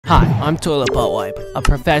Hi, I'm Toilet Butt Wipe, a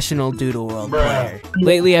professional Doodle World player.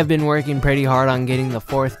 Lately I've been working pretty hard on getting the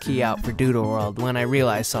 4th key out for Doodle World when I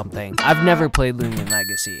realized something. I've never played LOOMIAN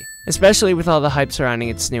Legacy. Especially with all the hype surrounding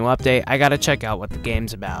its new update, I gotta check out what the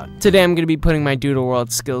game's about. Today I'm gonna be putting my Doodle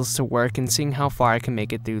World skills to work and seeing how far I can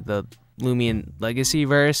make it through the LOOMIAN Legacy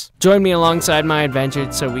verse. Join me alongside my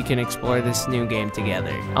adventure so we can explore this new game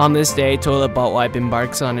together. On this day, Toilet Butt Wipe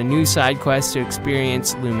embarks on a new side quest to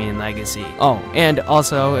experience LOOMIAN Legacy. Oh, and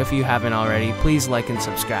also, if you haven't already, please like and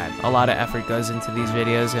subscribe. A lot of effort goes into these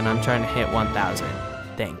videos and I'm trying to hit 1,000.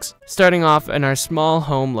 Thanks. Starting off in our small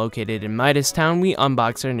home located in Midas Town, we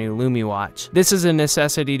unbox our new Lumi Watch. This is a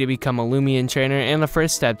necessity to become a Loomian trainer and the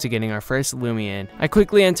first step to getting our first Loomian. I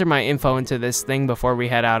quickly enter my info into this thing before we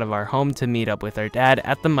head out of our home to meet up with our dad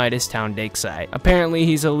at the Midas Town dig site. Apparently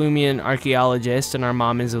he's a Loomian archaeologist and our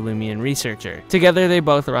mom is a Loomian researcher. Together they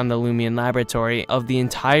both run the Loomian laboratory of the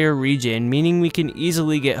entire region, meaning we can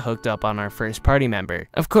easily get hooked up on our first party member.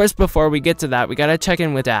 Of course, before we get to that, we gotta check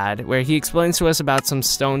in with dad, where he explains to us about some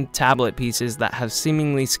stone tablet pieces that have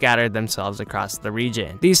seemingly scattered themselves across the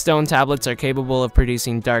region. These stone tablets are capable of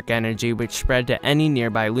producing dark energy which spread to any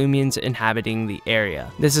nearby Loomians inhabiting the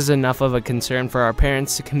area. This is enough of a concern for our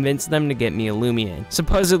parents to convince them to get me a Loomian.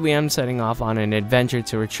 Supposedly I'm setting off on an adventure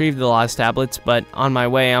to retrieve the lost tablets, but on my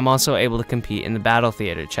way I'm also able to compete in the Battle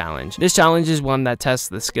Theater Challenge. This challenge is one that tests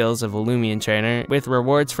the skills of a Loomian trainer with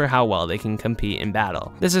rewards for how well they can compete in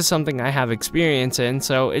battle. This is something I have experience in,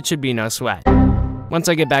 so it should be no sweat. Once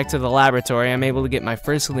I get back to the laboratory, I'm able to get my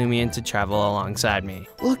first Loomian to travel alongside me.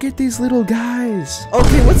 Look at these little guys.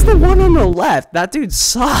 Okay, what's the one on the left? That dude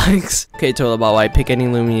sucks. Okay, Toilet Butt Wipe, pick any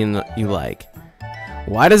Loomian that you like.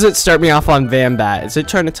 Why does it start me off on Vambat? Is it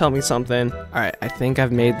trying to tell me something? Alright, I think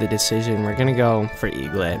I've made the decision. We're gonna go for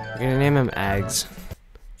Eaglet. We're gonna name him Eggs.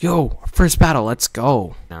 Yo, first battle, let's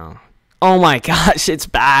go. No. Oh my gosh, it's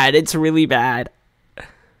bad. It's really bad.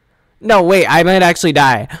 No, wait, I might actually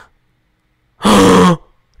die.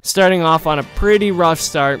 Starting off on a pretty rough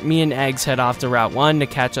start, me and Eggs head off to Route 1 to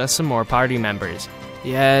catch us some more party members.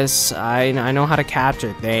 Yes, I know how to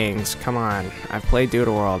capture things. Come on, I've played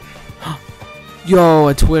Doodle World. Yo,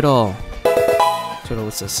 a Twiddle. Twiddle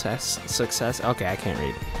with success. Okay, I can't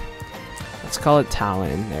read. Let's call it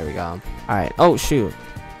Talon. There we go. Alright, oh shoot.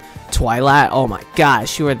 Twilight, oh my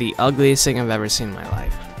gosh, you are the ugliest thing I've ever seen in my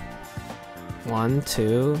life. 1,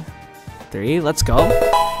 2, 3, let's go.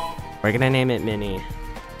 We're gonna name it Minnie.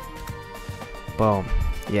 Boom.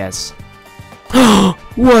 Yes.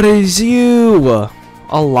 What is you? A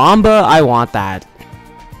Lamba? I want that.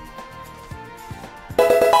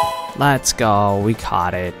 Let's go. We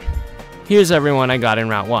caught it. Here's everyone I got in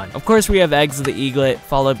Route 1. Of course, we have Eggs the Eaglet,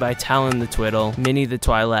 followed by Talon the Twiddle, Minnie the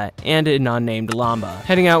Twilight, and an unnamed Lamba.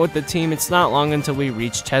 Heading out with the team, it's not long until we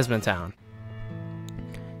reach Chesma Town.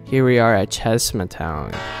 Here we are at Chesma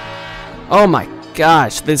Town. Oh my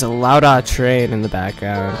gosh, there's a loud train in the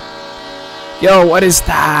background. Yo, what is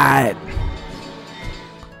that?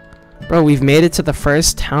 Bro, we've made it to the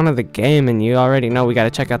first town of the game and you already know we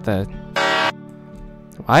gotta check out the...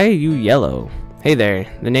 Why are you yellow? Hey there,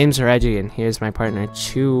 the name's Reggie and here's my partner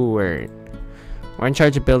Chewert. We're in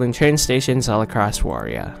charge of building train stations all across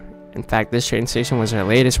Waria. In fact, this train station was our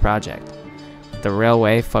latest project. The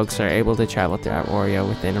railway folks are able to travel throughout Waria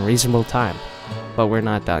within a reasonable time. But we're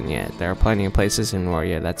not done yet. There are plenty of places in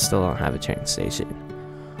Waria that still don't have a train station.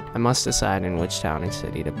 I must decide in which town and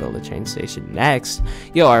city to build a train station next.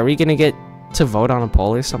 Yo, are we gonna get to vote on a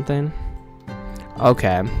poll or something?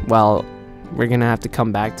 Okay, well, we're gonna have to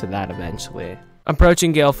come back to that eventually.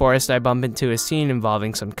 Approaching Gale Forest, I bump into a scene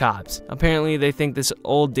involving some cops. Apparently, they think this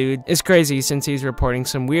old dude is crazy since he's reporting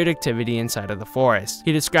some weird activity inside of the forest.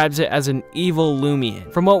 He describes it as an evil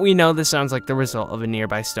Loomian. From what we know, this sounds like the result of a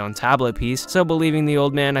nearby stone tablet piece, so believing the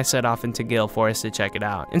old man, I set off into Gale Forest to check it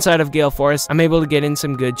out. Inside of Gale Forest, I'm able to get in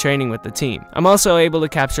some good training with the team. I'm also able to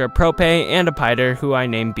capture a Prope and a Piter, who I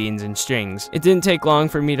named Beans and Strings. It didn't take long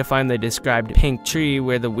for me to find the described pink tree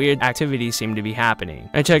where the weird activity seemed to be happening.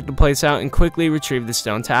 I checked the place out and quickly retrieve the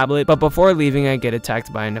stone tablet, but before leaving I get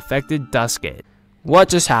attacked by an affected Dusket. What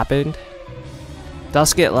just happened?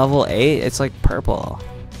 Dusket level 8? It's like purple.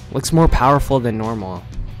 Looks more powerful than normal.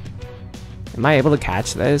 Am I able to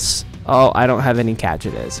catch this? Oh, I don't have any catch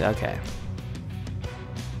of this. Okay.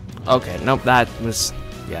 Okay, nope, that was,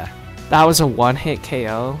 yeah. That was a one-hit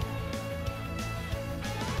KO.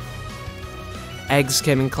 Eggs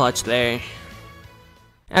came in clutch there.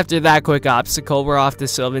 After that quick obstacle, we're off to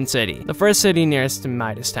Sylvan City, the first city nearest to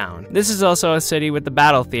Midas Town. This is also a city with the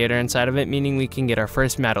battle theater inside of it, meaning we can get our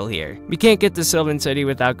first medal here. We can't get to Sylvan City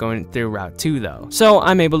without going through Route 2 though, so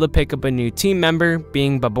I'm able to pick up a new team member,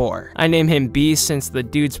 being Babor. I name him Beast since the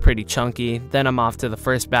dude's pretty chunky, then I'm off to the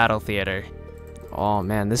first battle theater. Oh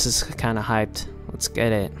man, this is kinda hyped. Let's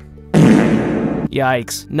get it.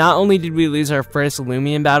 Yikes. Not only did we lose our first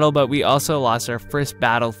Loomian battle, but we also lost our first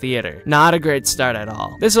battle theater. Not a great start at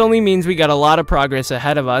all. This only means we got a lot of progress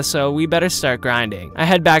ahead of us, so we better start grinding. I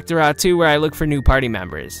head back to Route 2 where I look for new party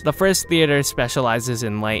members. The first theater specializes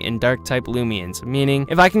in light and dark type Loomians, meaning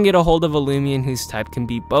if I can get a hold of a Loomian whose type can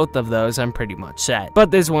beat both of those, I'm pretty much set.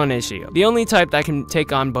 But there's one issue. The only type that can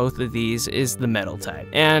take on both of these is the metal type,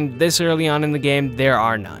 and this early on in the game, there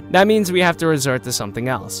are none. That means we have to resort to something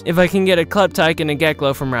else. If I can get a Club-Tyke and a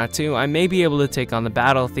Geklo from Route 2, I may be able to take on the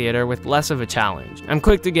battle theater with less of a challenge. I'm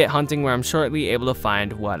quick to get hunting where I'm shortly able to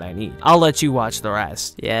find what I need. I'll let you watch the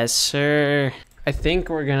rest. Yes, sir. I think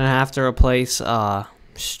we're gonna have to replace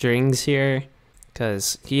Strings here,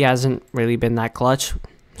 because he hasn't really been that clutch,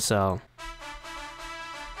 so.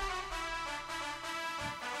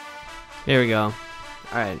 Here we go.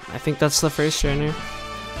 Alright, I think that's the first trainer.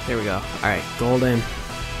 There we go. Alright, golden.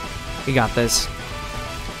 We got this.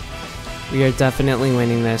 We are definitely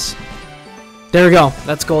winning this. There we go.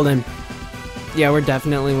 That's golden. Yeah, we're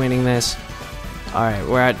definitely winning this. Alright,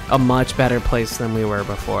 we're at a much better place than we were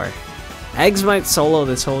before. Eggs might solo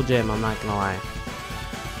this whole gym, I'm not gonna lie.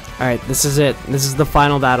 Alright, this is it. This is the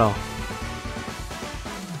final battle.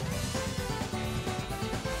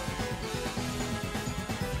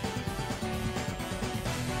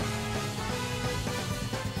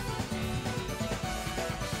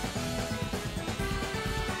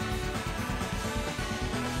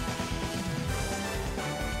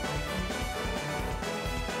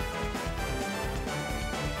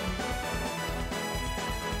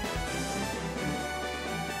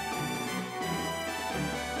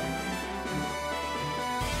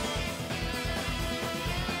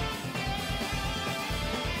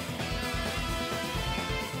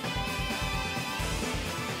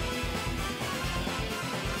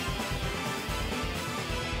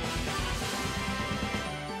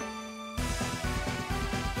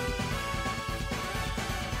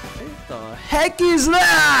 The heck is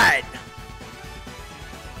that?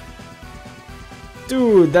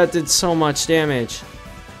 Dude, that did so much damage.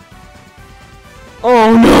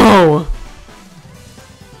 Oh no!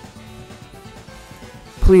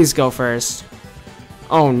 Please go first.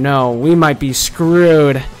 Oh no, we might be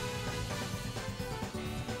screwed.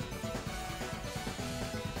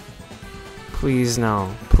 Please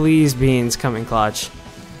no. Please Beans come in clutch.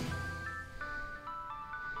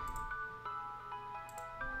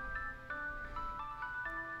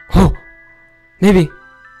 Oh! Maybe!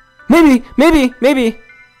 Maybe!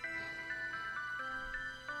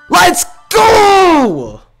 Let's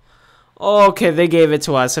go! Okay, they gave it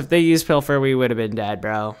to us. If they used Pilfer, we would have been dead,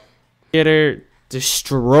 bro. Get her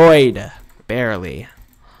destroyed. Barely.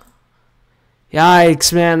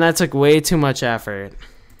 Yikes, man. That took way too much effort.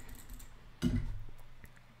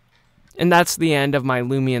 And that's the end of my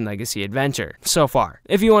Loomian Legacy adventure so far.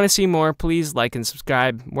 If you want to see more, please like and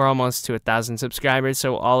subscribe. We're almost to 1,000 subscribers,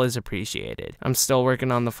 so all is appreciated. I'm still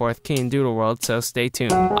working on the 4th key in Doodle World, so stay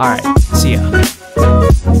tuned. Alright, see ya.